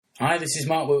Hi, this is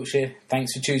Mark Wiltshire.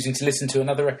 Thanks for choosing to listen to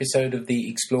another episode of the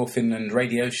Explore Finland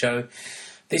radio show.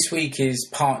 This week is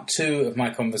part 2 of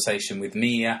my conversation with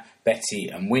Mia, Betty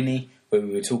and Winnie, where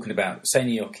we were talking about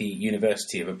Seinäjoki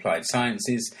University of Applied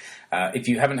Sciences. If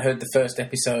you haven't heard the first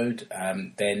episode,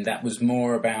 then that was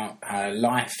more about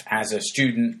life as a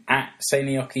student at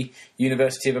Seinäjoki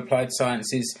University of Applied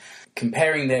Sciences,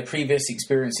 comparing their previous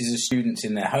experiences as students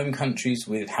in their home countries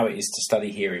with how it is to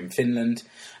study here in Finland.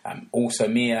 Also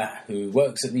Mia, who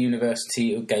works at the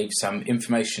university, gave some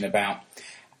information about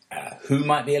who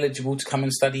might be eligible to come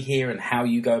and study here and how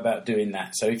you go about doing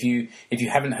that. So if you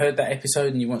haven't heard that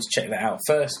episode and you want to check that out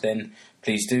first, then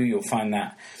please do. You'll find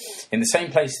that in the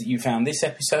same place that you found this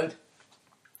episode.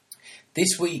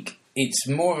 This week, it's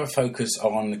more of a focus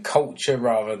on culture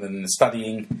rather than the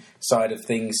studying side of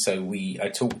things. So I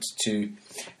talked to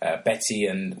Betty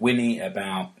and Winnie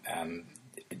about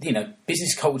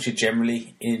business culture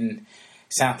generally in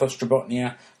South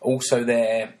Ostrobothnia, also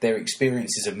their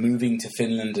experiences of moving to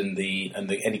Finland and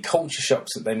any culture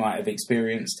shocks that they might have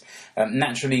experienced.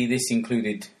 Naturally, this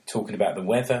included talking about the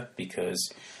weather,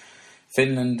 because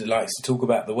Finland likes to talk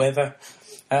about the weather.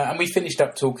 And we finished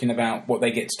up talking about what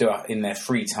they get to do in their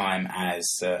free time as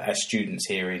students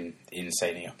here in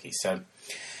Seinäjoki. So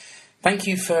thank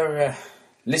you for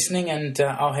listening, and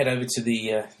I'll head over to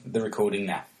the recording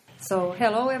now. So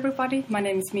hello everybody, my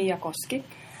name is Mia Koski.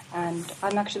 And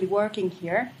I'm actually working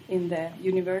here in the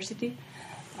university,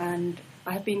 and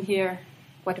I have been here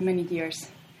quite many years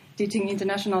teaching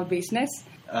international business.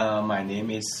 My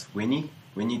name is Winnie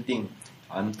Ding.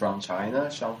 I'm from China,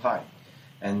 Shanghai,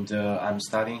 and I'm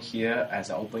studying here as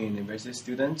an Open University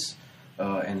student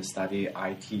and study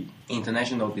IT,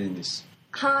 international business.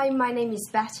 Hi, my name is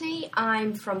Betty.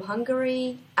 I'm from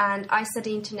Hungary, and I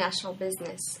study international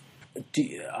business.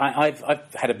 I've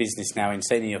had a business now in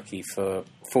Seinäjoki for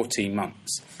 14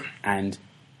 months, and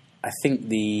I think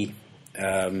the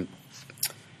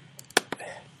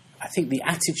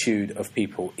attitude of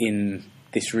people in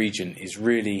this region is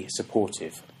really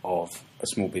supportive of a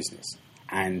small business.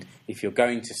 And if you're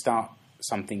going to start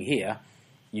something here,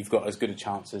 you've got as good a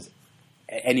chance as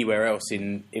anywhere else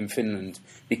in Finland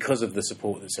because of the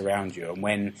support that's around you. And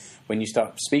when you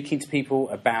start speaking to people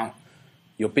about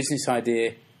your business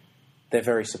idea, they're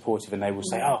very supportive, and they will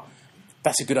say, "Oh,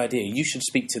 that's a good idea. You should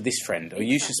speak to this friend, or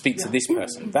you should speak to this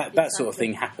person." That sort of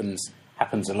thing happens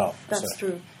a lot. That's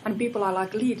true. And people are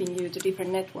like leading you to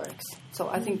different networks. So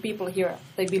I think people here,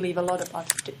 they believe a lot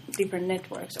about different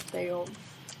networks of their own,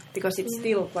 because it's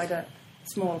still quite a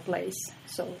small place.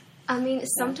 So I mean,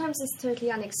 sometimes it's totally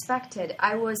unexpected.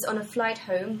 I was on a flight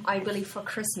home, I believe for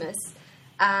Christmas,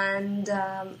 and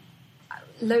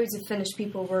loads of Finnish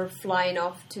people were flying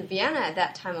off to Vienna at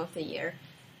that time of the year.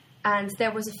 And there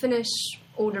was a Finnish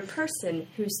older person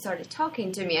who started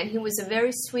talking to me, and he was a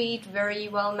very sweet, very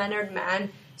well-mannered man,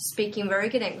 speaking very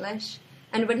good English.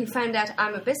 And when he found out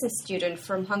I'm a business student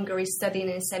from Hungary studying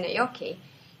in Seinäjoki,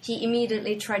 he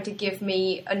immediately tried to give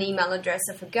me an email address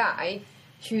of a guy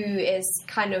who is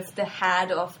kind of the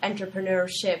head of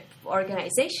entrepreneurship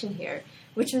organization here,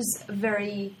 which was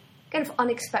very kind of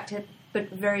unexpected but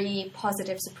very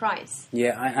positive surprise.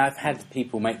 Yeah, I've had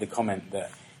people make the comment that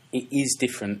it is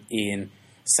different in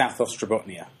South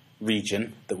Ostrobothnia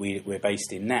region that we're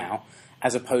based in now,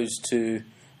 as opposed to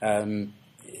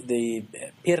the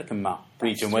Pirkanmaa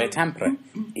region where Tampere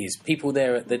is. People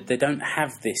there, they don't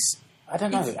have this,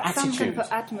 attitude. Some kind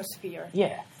of atmosphere.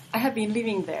 Yeah. I have been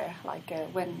living there,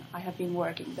 when I have been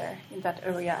working there in that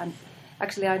area, and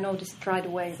actually I noticed right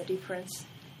away the difference.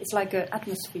 It's like an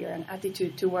atmosphere and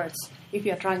attitude towards if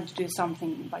you're trying to do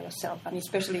something by yourself, and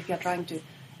especially if you're trying to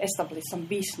establish some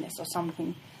business or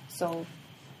something. So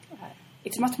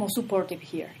it's much more supportive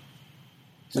here.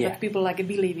 So that people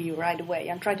believe you right away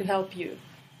and try to help you.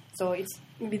 So it's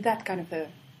maybe that kind of a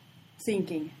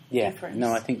thinking difference.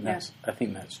 No, I think that's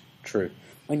true.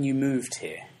 When you moved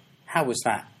here, how was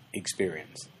that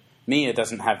experience? Mia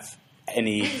doesn't have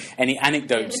any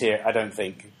anecdotes here, I don't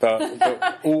think. But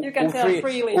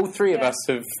all three of us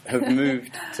have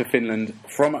moved to Finland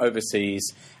from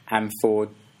overseas, and for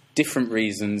different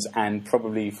reasons, and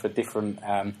probably for different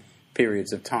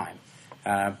periods of time.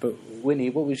 But Winnie,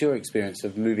 what was your experience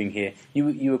of moving here?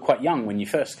 You were quite young when you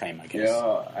first came, I guess.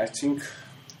 Yeah, I think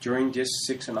during this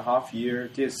 6.5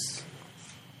 years, there's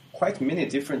quite many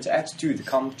different attitudes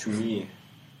come to me.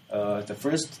 The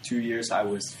first 2 years, I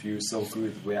feel so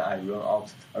good when I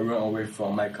run away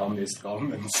from my communist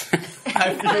government.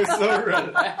 I feel so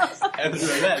relaxed.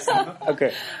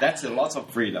 Okay, that's a lot of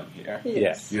freedom here.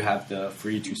 Yes, you have the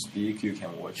free to speak. You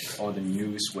can watch all the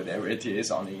news, whatever it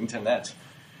is, on the internet.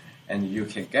 and you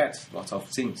can get lots of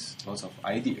things, lots of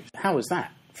ideas. How was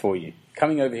that for you?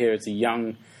 Coming over here as a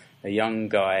young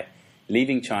guy,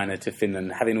 leaving China to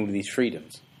Finland, having all of these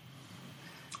freedoms?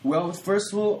 Well,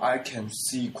 first of all, I can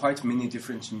see quite many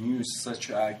different news, such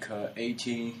like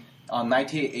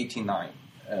 1989,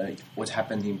 what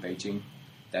happened in Beijing,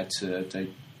 that the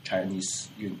Chinese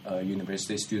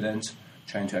university students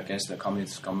trying to against the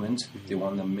communist government. Mm-hmm. They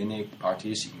want many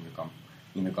parties in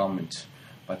the government,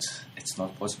 but it's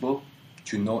not possible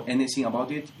to know anything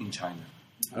about it in China.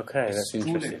 Okay, that's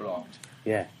interesting. It's fully blocked.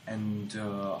 Yeah. And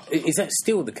is that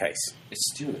still the case?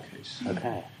 It's still the case.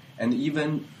 Okay. And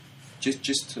even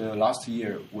just last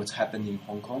year, what's happened in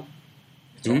Hong Kong,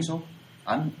 it's also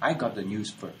I got the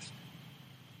news first,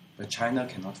 but China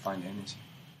cannot find anything.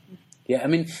 Yeah, I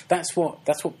mean that's what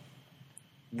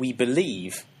we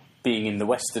believe, being in the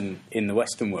Western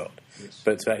world. Yes.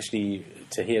 But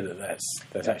to hear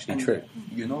that's actually true.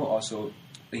 You know, also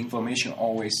the information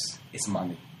always is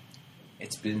money.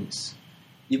 It's business.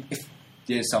 If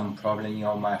there's some problem in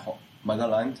my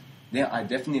motherland, then I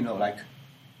definitely know, like,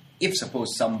 if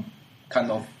suppose some kind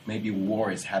of maybe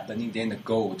war is happening, then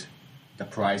the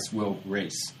price will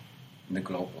raise in the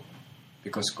global,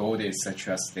 because gold is such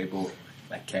a stable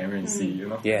like currency, you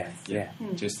know. Yeah.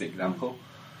 Just the example.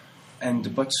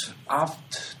 But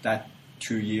after that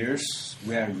 2 years,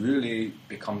 we are really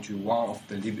become to one of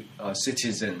the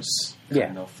citizens,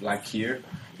 kind of like here.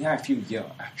 Yeah, I feel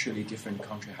actually different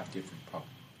countries have different problems.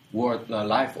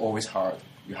 Life always hard.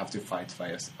 You have to fight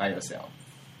by yourself.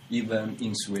 Even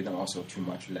in Sweden, also too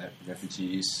much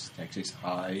refugees, taxes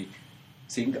high.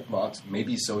 Think about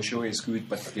maybe social is good,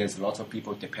 but there's a lot of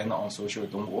people depend on social,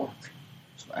 don't work.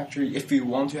 So actually, if you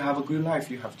want to have a good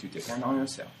life, you have to depend on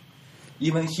yourself.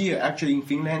 Even here, actually in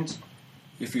Finland,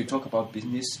 if you talk about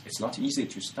business, it's not easy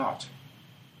to start.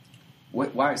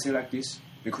 Why I say like this?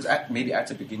 Because maybe at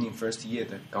the beginning, first year,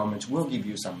 the government will give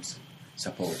you some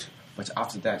support, but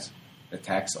after that, the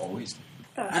tax always.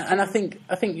 And I think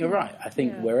you're right. I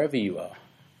think wherever you are,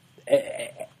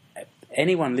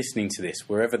 anyone listening to this,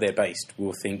 wherever they're based,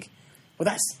 will think,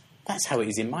 well, that's how it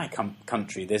is in my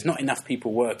country. There's not enough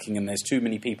people working, and there's too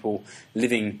many people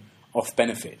living off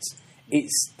benefits.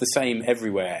 It's the same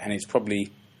everywhere, and it's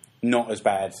probably not as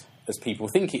bad as people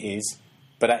think it is.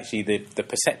 But actually, the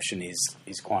perception is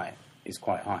quite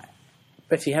high.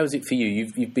 Betty, how is it for you?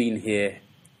 You've been here.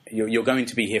 You're going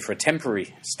to be here for a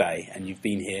temporary stay, and you've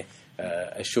been here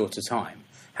a shorter time.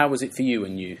 How was it for you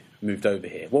when you moved over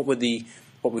here? What were the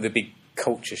big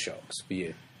culture shocks for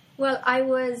you? Well, I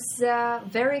was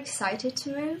very excited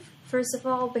to move, first of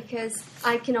all, because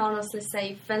I can honestly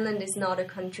say Finland is not a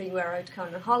country where I'd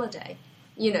come on holiday.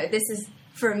 You know, this is,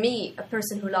 for me, a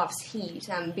person who loves heat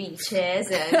and beaches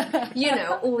and, you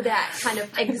know, all that kind of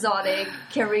exotic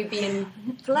Caribbean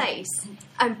place.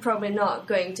 I'm probably not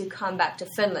going to come back to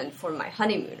Finland for my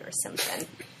honeymoon or something.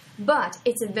 But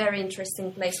it's a very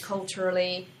interesting place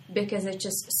culturally because it's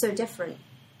just so different,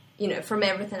 you know, from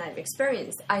everything I've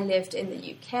experienced. I lived in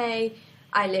the UK,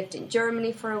 I lived in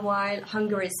Germany for a while.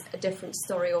 Hungary is a different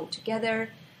story altogether.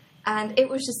 And it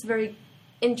was just very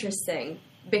interesting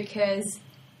because,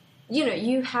 you know,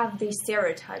 you have these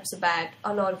stereotypes about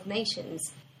a lot of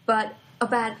nations. But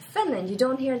about Finland, you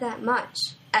don't hear that much,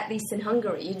 at least in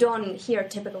Hungary. You don't hear a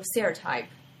typical stereotype.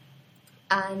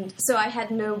 And so I had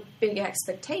no big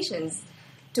expectations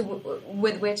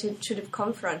with which it should have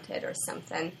confronted or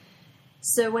something.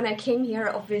 So when I came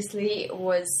here, obviously it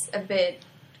was a bit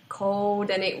cold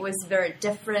and it was very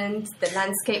different. The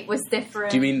landscape was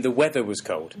different. Do you mean the weather was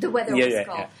cold? The weather was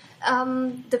cold.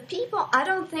 Yeah. The people, I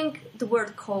don't think the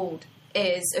word cold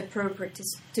is appropriate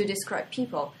to describe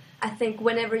people. I think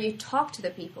whenever you talk to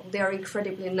the people, they are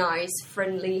incredibly nice,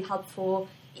 friendly, helpful.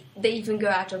 They even go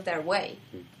out of their way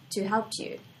to help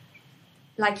you.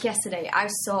 Like yesterday, I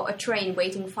saw a train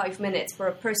waiting 5 minutes for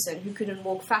a person who couldn't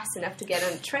walk fast enough to get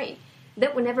on the train.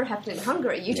 That would never happen in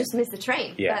Hungary. You just miss the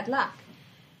train. Bad luck.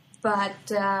 But,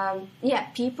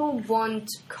 people won't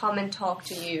come and talk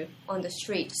to you on the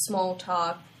street. Small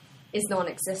talk is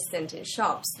non-existent in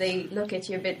shops. They look at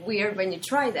you a bit weird when you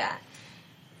try that.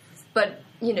 But,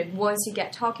 you know, once you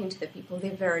get talking to the people,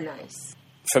 they're very nice.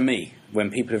 For me, when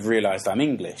people have realised I'm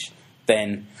English,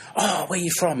 then, where are you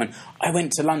from? And I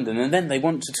went to London, and then they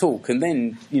want to talk, and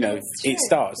then, you know, it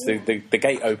starts. Yeah. The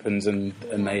gate opens, and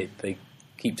they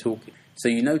keep talking. So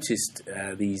you noticed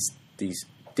these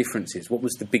differences. What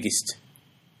was the biggest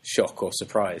shock or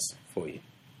surprise for you?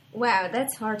 Wow,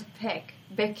 that's hard to pick,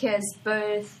 because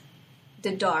both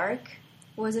the dark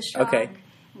was a shock,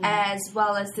 as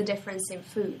well as the difference in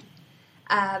food.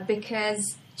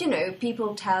 Because, you know,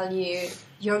 people tell you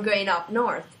you're going up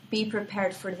north, be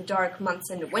prepared for the dark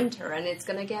months in the winter, and it's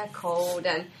going to get cold.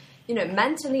 And, you know,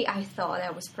 mentally I thought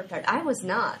I was prepared. I was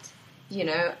not, you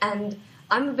know, and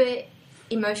I'm a bit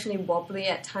emotionally wobbly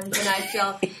at times when I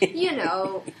feel, you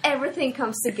know, everything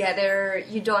comes together.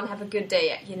 You don't have a good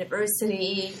day at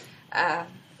university.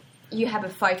 You have a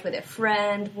fight with a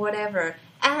friend, whatever.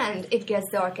 And it gets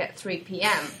dark at 3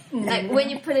 p.m. Like, when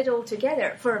you put it all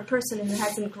together, for a person who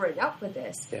hasn't grown up with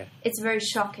this, it's very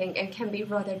shocking and can be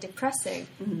rather depressing.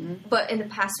 But in the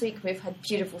past week, we've had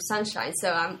beautiful sunshine,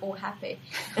 so I'm all happy.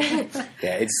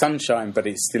 Yeah, it's sunshine, but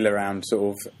it's still around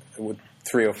sort of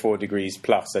 3 or 4 degrees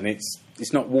plus, and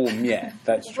it's not warm yet.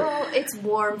 That's true. Well, it's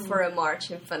warm for a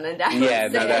March in Finland, I Yeah,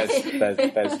 would no,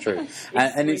 say. that's true.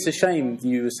 And it's a shame,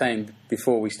 you were saying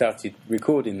before we started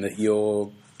recording, that you're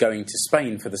going to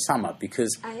Spain for the summer,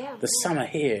 because the summer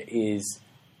here is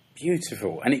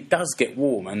beautiful, and it does get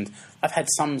warm. And I've had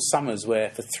some summers where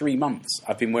for 3 months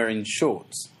I've been wearing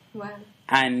shorts. Wow.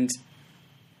 And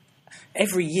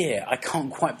every year I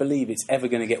can't quite believe it's ever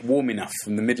going to get warm enough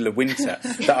from the middle of winter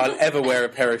that I'll ever wear a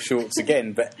pair of shorts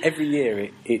again. But every year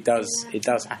it does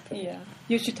happen. Yeah,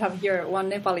 you should have here one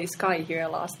Nepalese guy here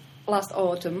last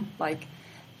autumn. Like,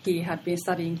 he had been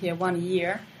studying here 1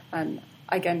 year, and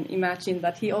I can imagine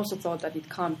that he also thought that it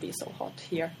can't be so hot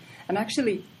here. And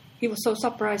actually, he was so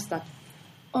surprised that,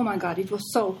 oh my God, it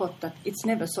was so hot that it's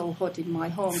never so hot in my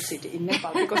home city in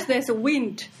Nepal, because there's a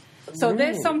wind. So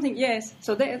there's something, yes.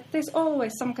 So there's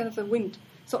always some kind of a wind.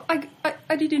 So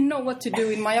I didn't know what to do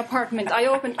in my apartment. I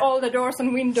opened all the doors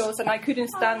and windows, and I couldn't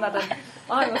stand that. And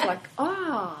I was like,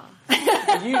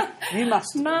 You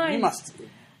must Nice. you must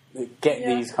get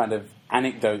these kind of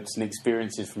anecdotes and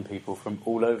experiences from people from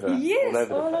all over. Yes,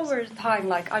 all over the time.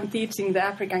 Like, I'm teaching the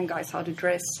African guys how to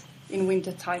dress in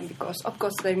winter time, because of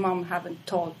course their mom haven't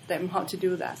taught them how to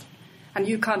do that, and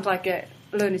you can't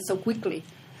learn it so quickly.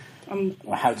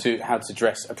 How to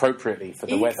dress appropriately for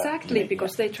the weather. Exactly,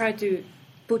 because they try to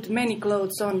put many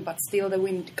clothes on, but still the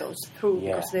wind goes through,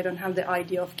 because they don't have the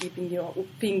idea of keeping your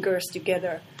fingers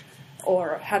together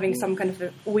or having some kind of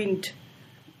a wind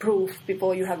proof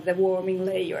before you have the warming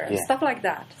layer and stuff like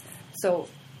that. So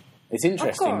it's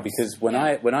interesting, because when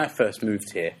I first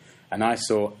moved here and I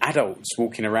saw adults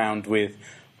walking around with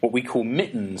what we call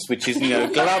mittens, which is, you know,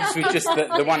 gloves with just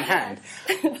the one hand,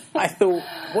 I thought,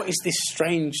 what is this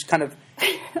strange kind of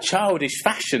childish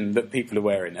fashion that people are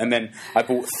wearing? And then I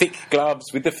bought thick gloves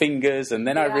with the fingers, and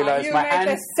then I realised my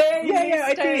hands.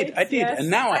 I did. Yes.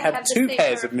 And now I have 2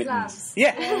 pairs of mittens.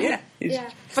 Yeah.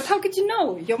 But how could you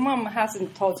know? Your mom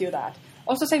hasn't taught you that.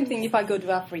 Also, same thing, if I go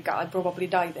to Africa, I'd probably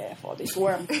die there for this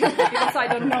worm, because I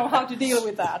don't know how to deal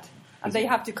with that. And they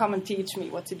have to come and teach me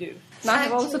what to do. And I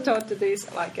have also taught to these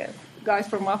guys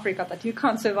from Africa that you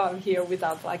can't survive here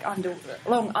without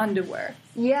long underwear.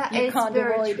 Yeah, you can't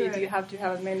avoid true. it. You have to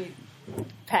have many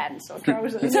pants or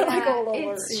trousers all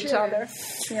over each other.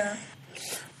 Yeah.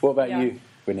 What about you,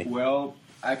 Winnie? Well,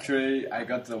 actually, I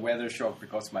got the weather shock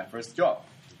because my first job,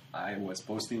 I was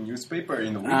posting newspaper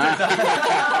in the winter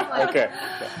time. Okay.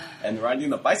 And riding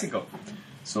the bicycle.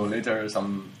 So later,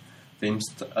 some things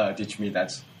teach me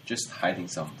that just hiding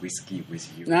some whiskey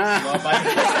with you.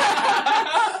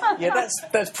 Yeah,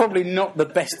 that's probably not the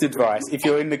best advice if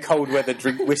you're in the cold weather.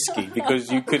 Drink whiskey,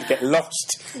 because you could get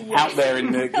lost out there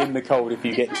in the cold if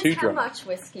you get too drunk. How much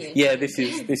whiskey? Yeah, this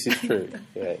is true.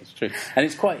 Yeah, it's true, and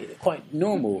it's quite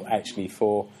normal actually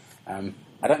for.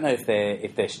 I don't know if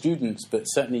they're students, but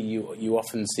certainly you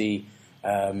often see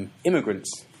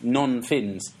immigrants,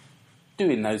 non-Finns,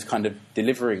 doing those kind of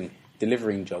delivering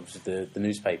jobs with the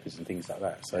newspapers and things like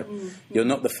that. So you're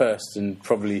not the first, and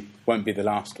probably won't be the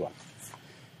last one.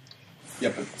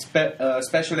 Yeah, but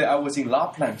especially I was in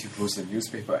Lapland to post a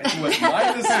newspaper. It was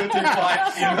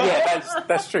 -35. Yeah,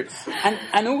 that's true.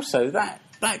 And also that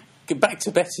back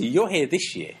to Betty. You're here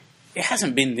this year. It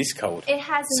hasn't been this cold. It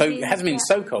hasn't been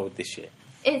so cold this year.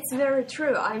 It's very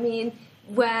true. I mean,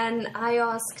 when I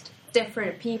asked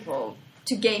different people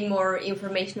to gain more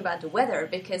information about the weather,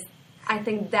 because I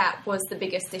think that was the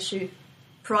biggest issue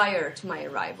prior to my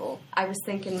arrival. I was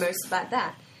thinking most about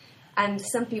that. And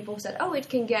some people said, oh, it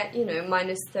can get,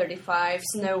 -35,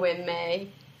 snow in May.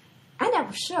 And I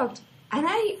was shocked. And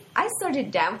I started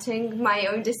doubting my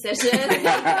own decision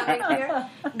coming here.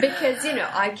 Because,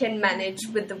 I can manage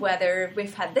with the weather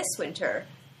we've had this winter.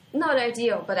 Not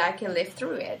ideal, but I can live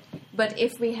through it. But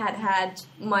if we had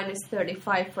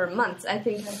 -35 for months, I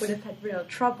think I would have had real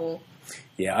trouble.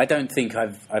 Yeah, I don't think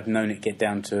I've known it get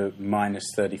down to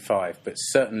 -35, but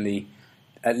certainly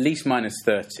at least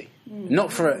 -30.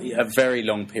 Not for a very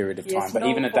long period of time, but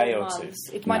even a day or two.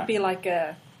 It might be like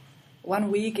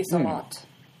 1 week is a lot.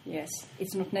 Yes,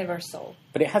 it's not never so.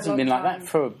 But it hasn't Long been like time. that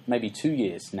for maybe 2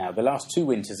 years now. The last 2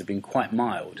 winters have been quite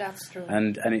mild. That's true.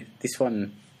 And this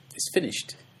one is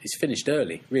finished. It's finished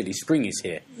early, really. Spring is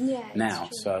here Yeah, it's now.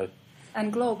 true. So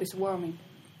And globe is warming,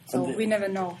 so And we never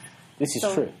know. this is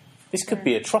So- true. This could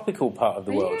be a tropical part of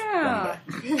the world. Yeah.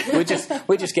 one day.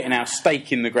 We're just getting our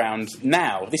stake in the ground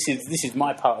now. This is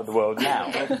my part of the world now.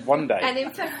 One day. And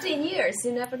in 15 years,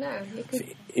 you never know. You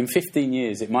could, In 15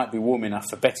 years, it might be warm enough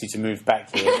for Betty to move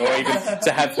back here, or even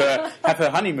to have her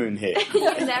honeymoon here.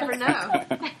 you never know.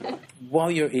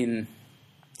 While you're in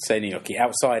Seinäjoki,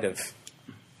 outside of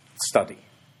study,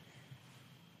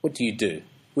 what do you do?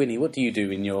 Winnie, what do you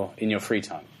do in your free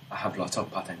time? I have lots of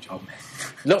part-time job.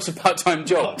 Lots of part-time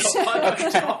jobs.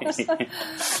 Okay.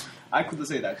 I could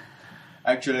say that.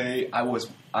 Actually,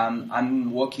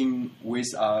 I'm working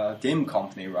with a game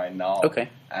company right now. Okay.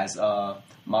 As a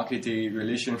marketing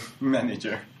relation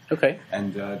manager, Okay.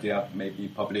 and they have maybe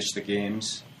published the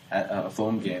games,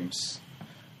 phone games,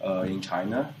 in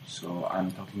China. So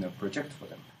I'm talking a project for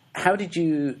them. How did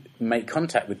you make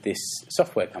contact with this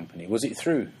software company? Was it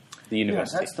through the Yeah,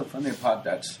 university? that's the funny part.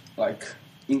 That like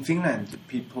in Finland,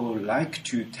 people like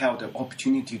to tell the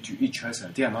opportunity to each other.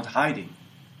 They are not hiding.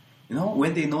 You know,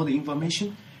 when they know the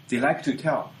information, they like to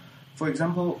tell. For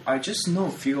example, I just know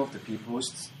a few of the people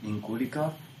in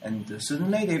Gulika, and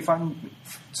suddenly they find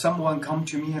someone come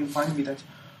to me and find me that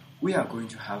we are going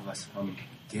to have some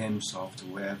game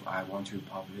software. I want to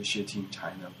publish it in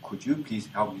China. Could you please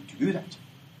help me to do that?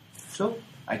 So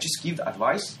I just give the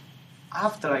advice.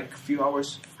 After like a few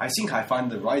hours, I think I find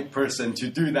the right person to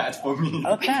do that for me.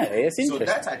 Okay, it's So interesting.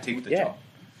 that's I take the Yeah. job.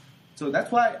 So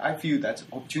that's why I feel that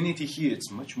opportunity here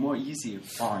is much more easy to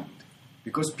find,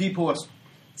 because people are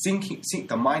think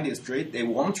the mind is straight. They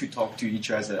want to talk to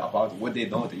each other about what they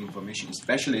know, the information,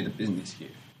 especially the business here.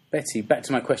 Betty, back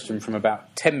to my question from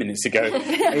about 10 minutes ago.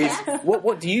 Is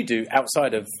what do you do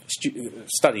outside of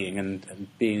studying and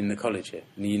being in the college here,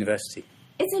 in the university?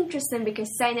 It's interesting because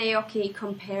Seinäjoki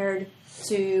compared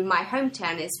to my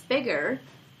hometown is bigger,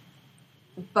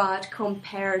 but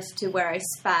compared to where I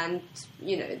spent,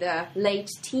 the late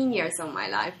teen years of my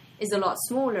life, is a lot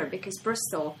smaller because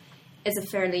Bristol is a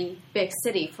fairly big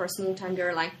city for a small-time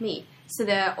girl like me. So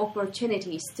the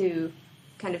opportunities to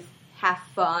kind of have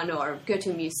fun or go to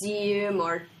a museum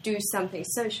or do something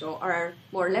social are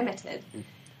more limited.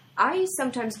 I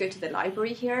sometimes go to the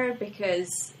library here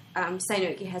because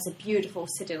Seinäjoki has a beautiful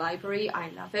city library. I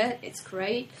love it. It's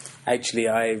great. Actually,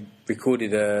 I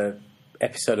recorded a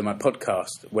episode of my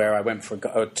podcast where I went for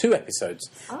two episodes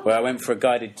where I went for a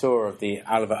guided tour of the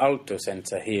Alva Aalto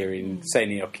Centre here in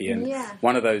Seinäjoki, and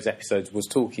one of those episodes was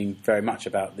talking very much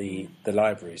about the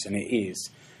libraries, and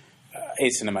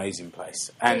it's an amazing place.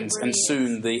 And really and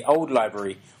soon the old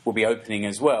library will be opening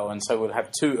as well, and so we'll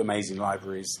have two amazing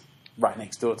libraries right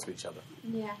next door to each other.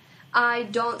 Yeah. I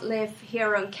don't live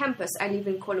here on campus. I live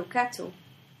in Kolukatu,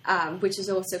 which is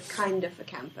also kind of a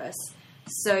campus.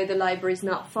 So the library is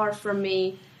not far from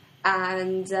me,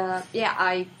 and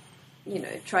I,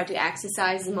 try to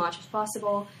exercise as much as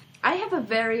possible. I have a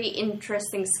very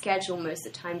interesting schedule most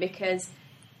of the time because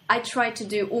I try to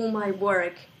do all my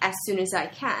work as soon as I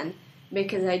can,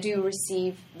 because I do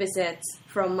receive visits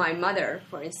from my mother,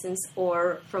 for instance,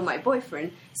 or from my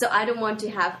boyfriend. So I don't want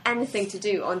to have anything to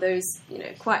do on those,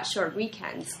 quite short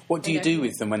weekends. What do you do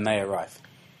with them when they arrive?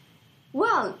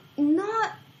 Well,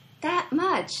 not that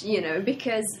much,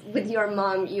 because with your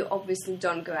mom, you obviously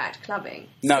don't go out clubbing.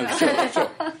 No, sure.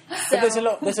 But there's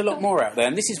a lot more out there,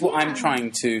 and this is what I'm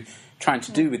trying to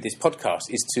do with this podcast,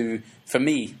 is to, for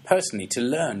me personally, to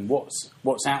learn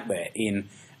what's out there in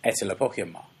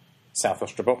Etelä-Pohjanmaa, South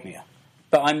Ostrobothnia.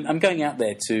 But I'm going out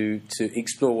there to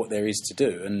explore what there is to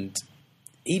do, and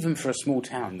even for a small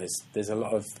town, there's a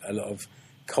lot of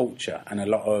culture and a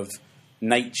lot of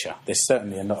nature. There's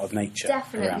certainly a lot of nature.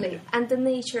 Definitely. around here. And the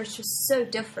nature is just so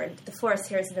different. The forest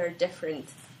here is very different.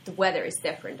 The weather is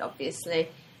different, obviously.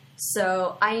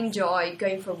 So I enjoy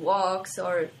going for walks,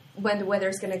 or when the weather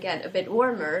is going to get a bit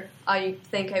warmer, I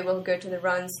think I will go to the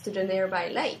runs to the nearby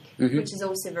lake, which is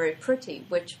also very pretty,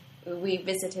 which we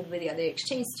visited with the other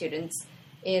exchange students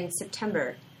in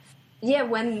September. Yeah,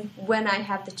 when I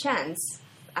have the chance,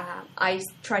 I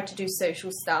try to do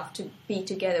social stuff, to be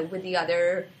together with the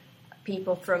other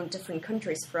people from different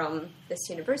countries from this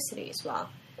university as well.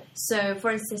 So,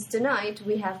 for instance, tonight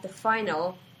we have the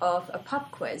final of a pub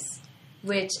quiz,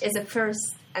 which is a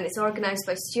first, and it's organized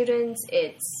by students.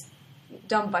 It's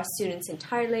done by students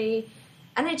entirely,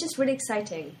 and it's just really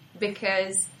exciting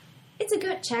because it's a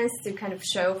good chance to kind of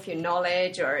show off your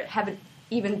knowledge or have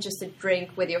even just a drink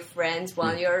with your friends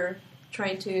while you're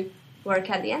trying to work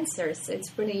at the answers. So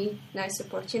it's really nice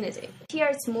opportunity. Here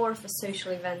it's more of a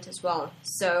social event as well.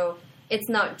 So it's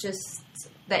not just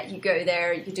that you go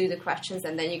there, you do the questions,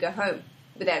 and then you go home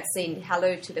without saying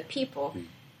hello to the people.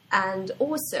 And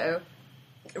also,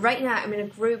 right now I'm in a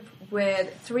group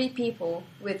with 3 people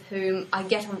with whom I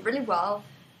get on really well,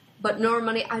 but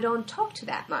normally I don't talk to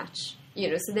that much.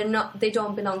 So they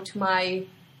don't belong to my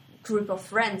group of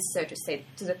friends, so to say,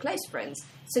 to the close friends.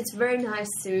 So it's very nice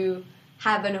to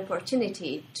have an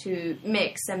opportunity to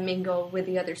mix and mingle with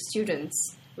the other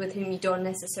students with whom you don't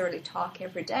necessarily talk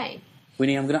every day.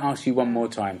 Winnie, I'm going to ask you one more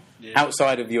time. Yeah.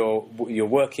 Outside of your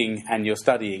working and your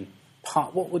studying,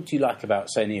 what would you like about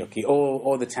Seinäjoki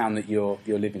or the town that you're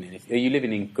living in? Are you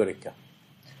living in Kurikka?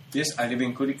 Yes, I live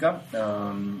in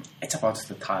Kurikka. It's about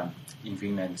the time in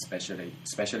Finland,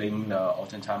 especially in the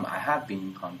autumn time. I have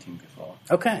been hunting before.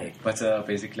 Okay. But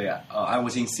basically, I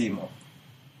was in Simo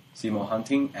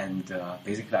hunting, and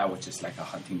basically I was just like a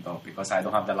hunting dog because I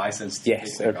don't have the license to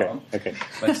take the gun. Okay.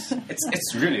 But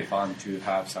it's really fun to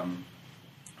have some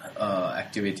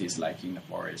activities like in the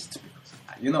forest because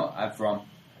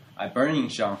I born in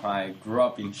Shanghai, grew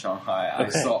up in Shanghai. Okay. I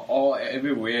saw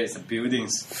everywhere is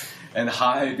buildings and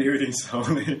high buildings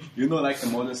only. Like the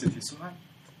modern city. So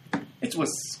it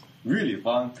was really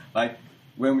fun. Like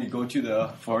when we go to the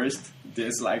forest,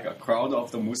 there's like a crowd of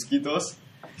the mosquitoes,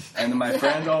 and my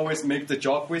friend always make the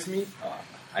joke with me.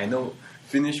 I know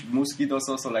Finnish mosquitoes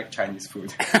also like Chinese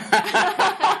food.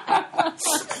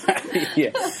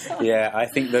 Yeah. I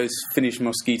think those Finnish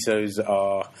mosquitoes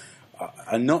are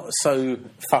not so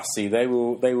fussy. They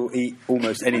will eat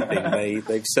almost anything.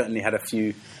 They've certainly had a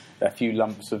few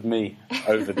lumps of me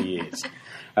over the years,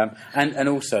 and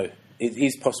also it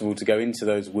is possible to go into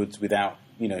those woods without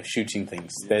shooting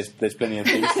things. There's plenty of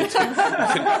things to do.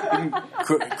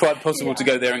 Quite possible to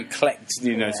go there and collect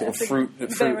sort of fruit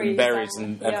and berries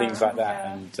and things like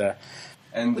that.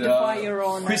 And with the fire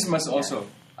on Christmas also.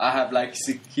 I have like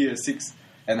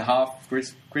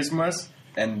 6.5 Christmas.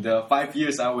 And 5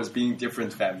 years I was being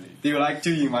different family. They would like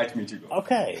to invite me to go.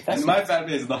 Okay. And my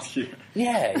family is not here. Yeah,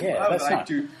 I would that's like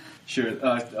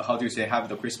nice. to have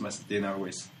the Christmas dinner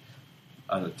with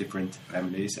different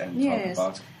families and talk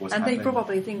about what's happening. And they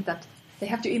probably think that they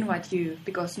have to invite you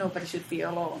because nobody should be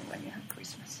alone when you have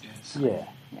Christmas. Yes.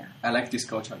 Yeah. I like this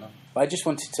culture a lot. But I just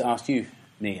wanted to ask you,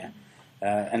 Mia,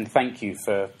 and thank you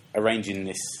for arranging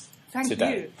this today.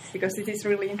 Thank you, because it is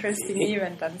really interesting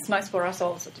event and it's nice for us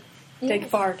also to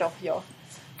take part of your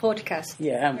podcast.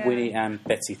 Yeah, and Winnie and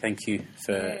Betty, thank you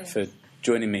for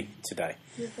joining me today.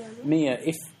 Mia,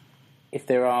 if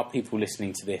there are people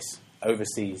listening to this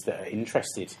overseas that are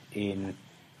interested in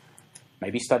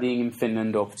maybe studying in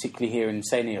Finland or particularly here in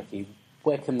Seinäjoki,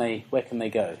 where can they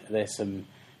go? Are there some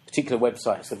particular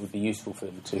websites that would be useful for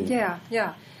them to... Yeah.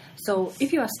 So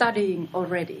if you are studying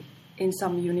already in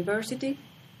some university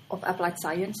of applied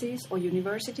sciences or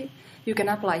university, you can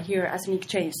apply here as an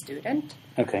exchange student.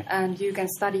 Okay. And you can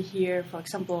study here, for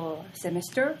example,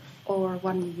 semester or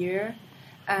 1 year.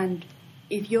 And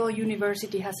if your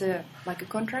university has a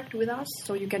contract with us,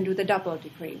 so you can do the double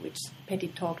degree, which Petty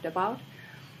talked about.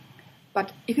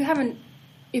 But if you have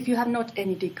not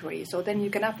any degree, so then you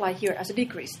can apply here as a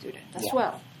degree student as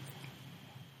well.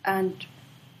 And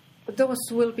those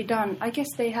will be done. I guess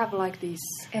they have this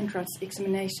entrance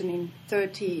examination in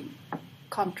 13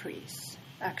 countries,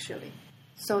 actually.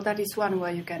 So that is one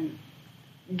where you can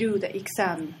do the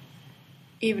exam,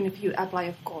 even if you apply,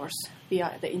 of course,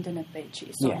 via the internet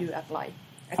pages. So you apply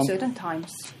at certain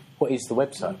times. What is the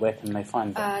website? Where can they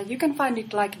find that? You can find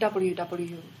it like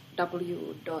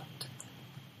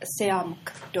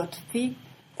www.seamk.fi.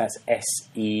 That's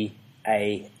SEAMK.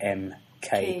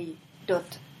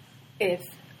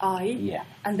 .fi. Yeah.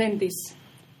 And then this...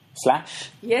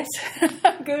 / Yes,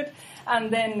 good.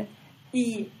 And then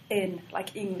EN,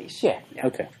 like English. Yeah.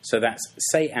 Okay. So that's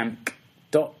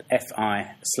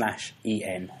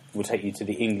seamk.fi/EN. Will take you to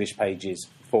the English pages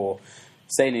for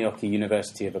Seinäjoki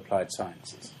University of Applied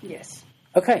Sciences. Yes.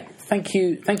 Okay. Thank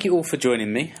you all for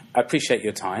joining me. I appreciate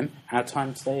your time. Our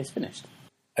time today is finished.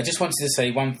 I just wanted to say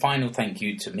one final thank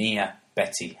you to Mia,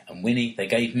 Betty and Winnie. They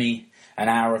gave me an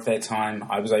hour of their time.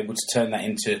 I was able to turn that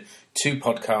into 2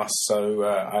 podcasts, so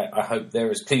I hope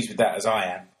they're as pleased with that as I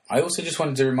am. I also just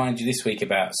wanted to remind you this week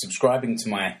about subscribing to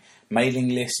my mailing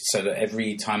list so that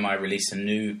every time I release a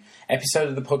new episode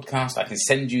of the podcast, I can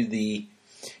send you the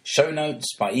show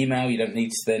notes by email. You don't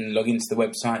need to then log into the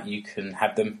website. You can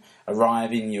have them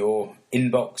arrive in your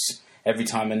inbox every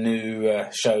time a new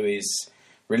show is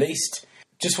released.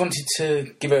 Just wanted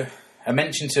to give a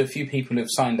mention to a few people who have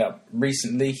signed up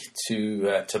recently,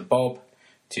 to Bob,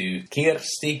 to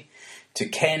Kirsti, to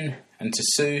Ken, And to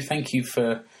Sue, thank you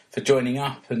for joining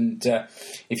up. And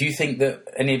if you think that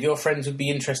any of your friends would be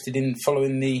interested in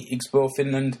following the Explore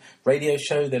Finland radio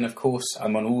show, then of course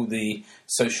I'm on all the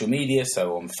social media,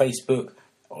 so on Facebook,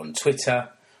 on Twitter,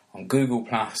 on Google+,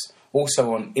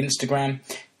 also on Instagram.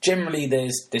 Generally,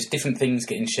 there's different things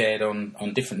getting shared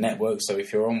on different networks, so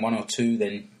if you're on one or two,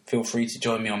 then feel free to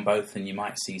join me on both, and you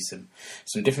might see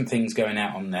some different things going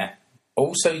out on there.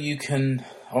 Also, you can,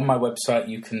 on my website,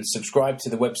 you can subscribe to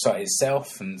the website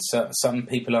itself, and some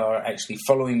people are actually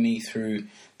following me through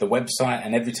the website,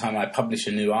 and every time I publish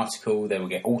a new article, they will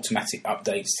get automatic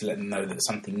updates to let them know that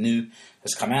something new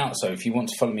has come out. So if you want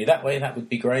to follow me that way, that would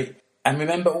be great. And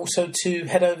remember also to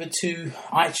head over to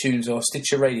iTunes or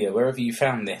Stitcher Radio, wherever you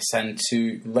found this, and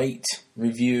to rate,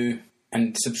 review,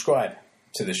 and subscribe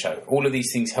to the show. All of these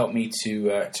things help me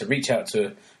to reach out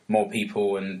to more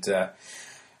people, and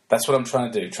that's what I'm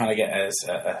trying to do, trying to get as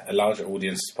a larger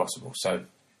audience as possible. So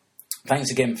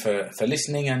thanks again for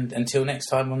listening, and until next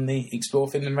time on the Explore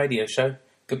Finland radio show,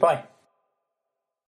 goodbye.